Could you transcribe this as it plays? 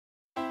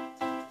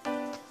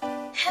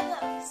Hello,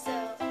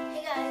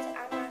 hey guys,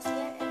 I'm Marcia,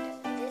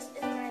 and this is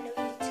my new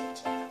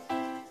YouTube channel.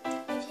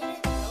 If you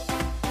didn't know,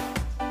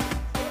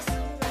 this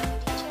will be my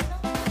beauty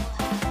channel. We'll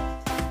have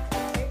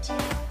another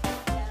channel that'll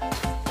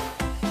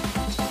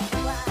just be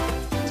live,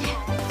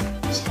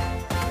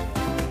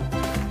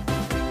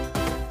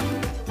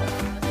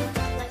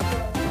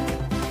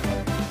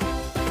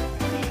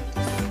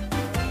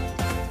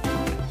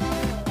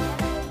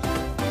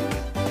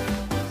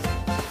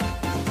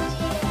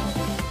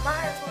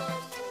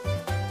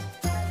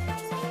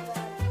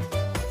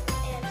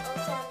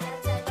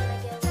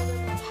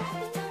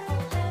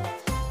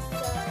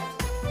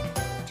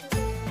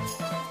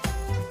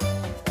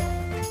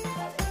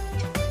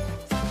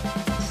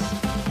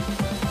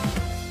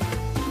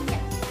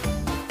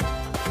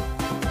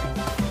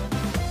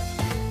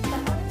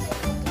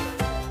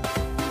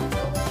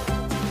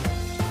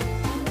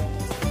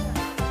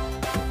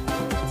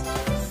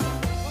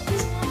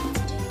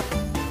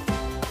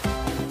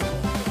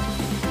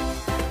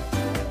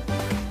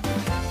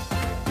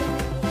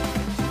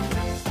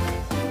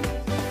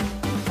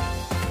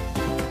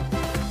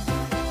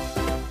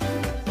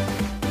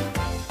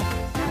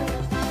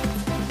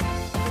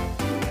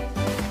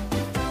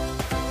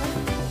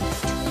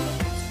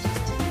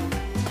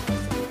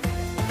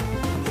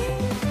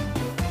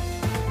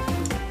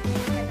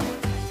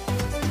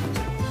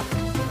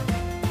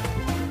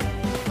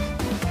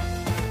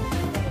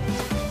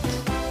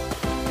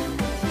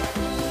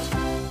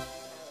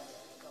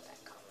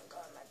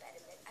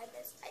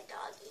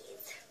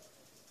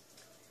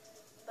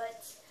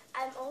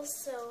 I'm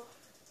also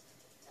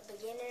a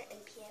beginner in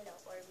piano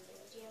or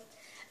medium.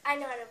 I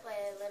know how to play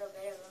a little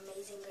bit of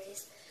Amazing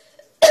Grace.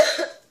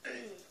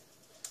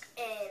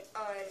 And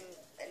on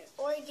an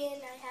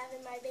organ I have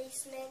in my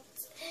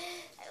basement.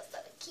 I also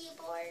have a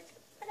keyboard,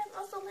 but I'm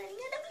also learning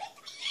how to play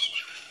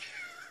piano.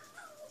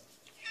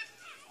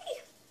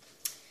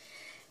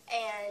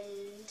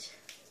 And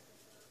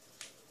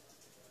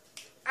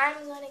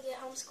I'm going to get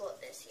homeschooled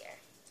this year.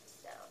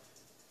 So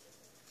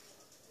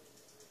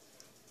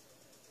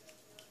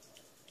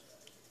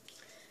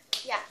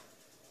yeah.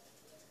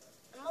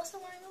 I'm also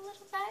wearing a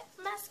little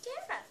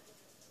mascara.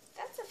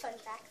 That's a fun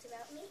fact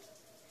about me.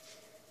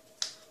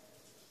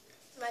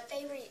 My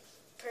favorite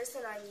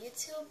person on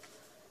YouTube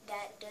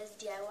that does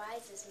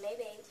DIYs is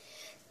Maybaby.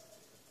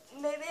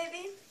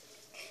 Maybaby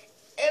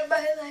in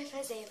my life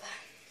as Ava.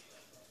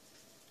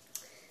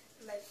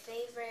 My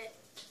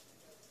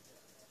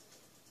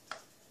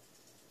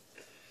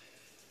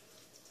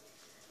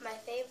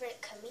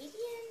favorite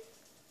comedian,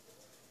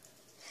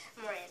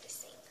 Miranda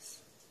Sings.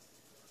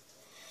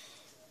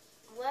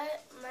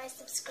 What my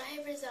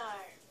subscribers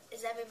are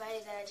is everybody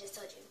that I just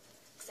told you,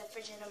 except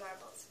for Jenna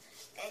Marbles.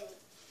 And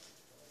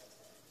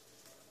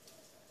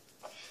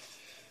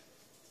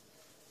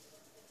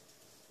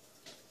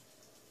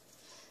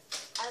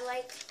I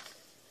like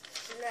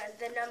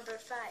the number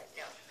 5.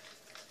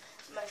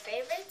 No. My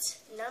favorite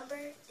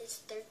number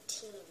is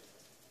 13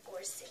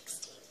 or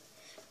 16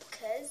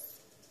 because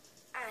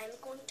I'm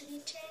going to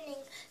be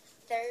turning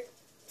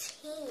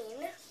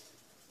 13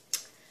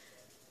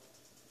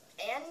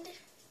 and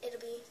it'll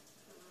be,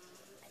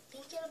 I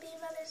think it'll be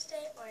Mother's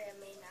Day or it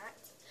may not,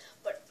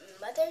 but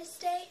Mother's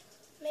Day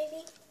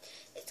maybe.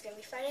 It's going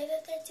to be Friday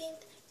the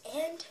 13th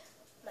and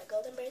my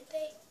golden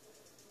birthday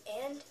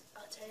and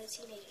I'll turn a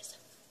teenager. So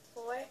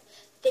 4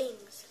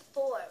 things.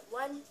 4.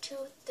 1, 2,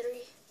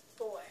 3,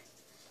 4.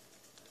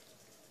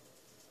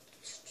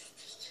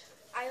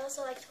 I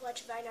also like to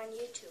watch Vine on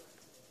YouTube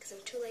because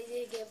I'm too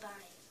lazy to get Vine.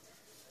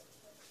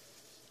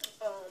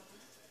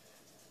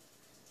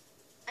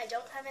 I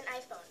don't have an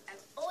iPhone.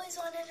 I've always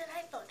wanted an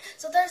iPhone.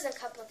 So there's a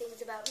couple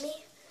things about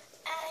me.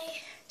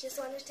 I just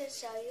wanted to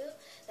show you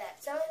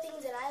that some of the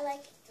things that I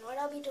like and what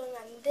I'll be doing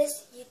on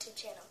this YouTube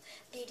channel,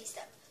 beauty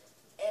stuff.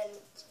 And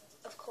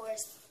of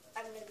course,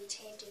 I'm going to be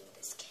changing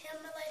this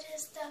camera light and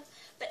stuff.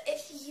 But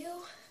if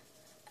you,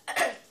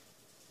 I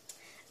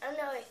don't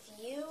know, if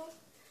you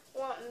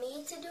want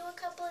me to do a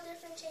couple of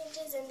different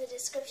changes in the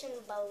description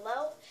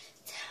below,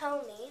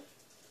 tell me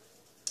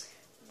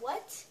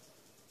what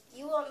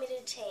you want me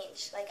to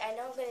change. Like, I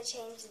know I'm going to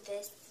change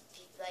this,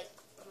 like,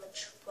 I'm going to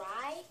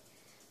try,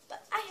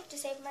 but I have to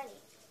save money.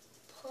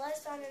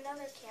 Plus on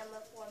another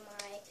camera for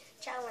my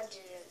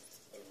challenges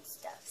and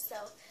stuff. So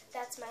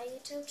that's my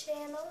YouTube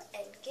channel,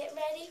 and get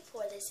ready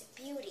for this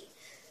beauty.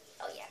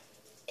 Oh yeah,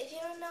 if you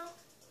don't know,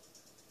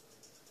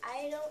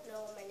 I don't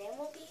know what my name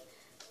will be.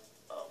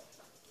 Oh,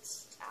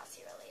 I'll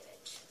see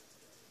related.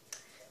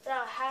 But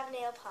I'll have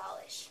nail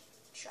polish.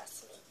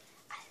 Trust me,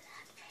 I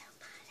love nail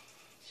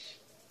polish.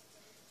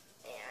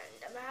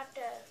 And I'm gonna have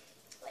to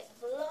like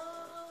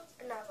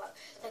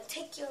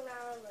take you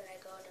around when I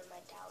go to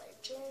my Dollar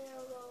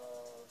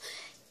General.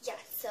 Yeah,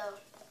 so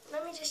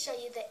let me just show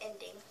you the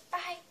ending.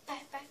 Bye,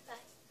 bye, bye,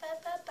 bye, bye,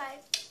 bye, bye,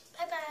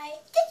 bye, bye.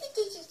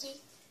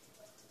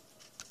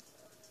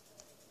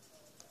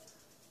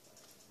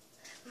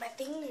 My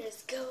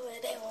fingers go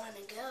where they want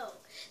to go,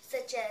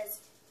 such as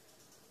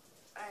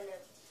on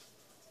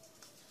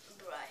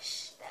a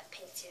brush that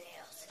paints your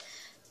nails.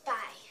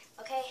 Bye,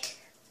 okay?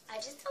 I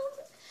just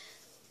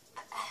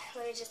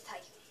let me just tell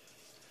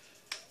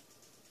you.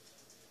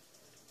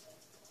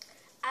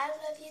 I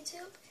love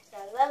YouTube,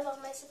 and I love all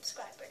my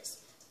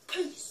subscribers.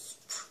 Peace.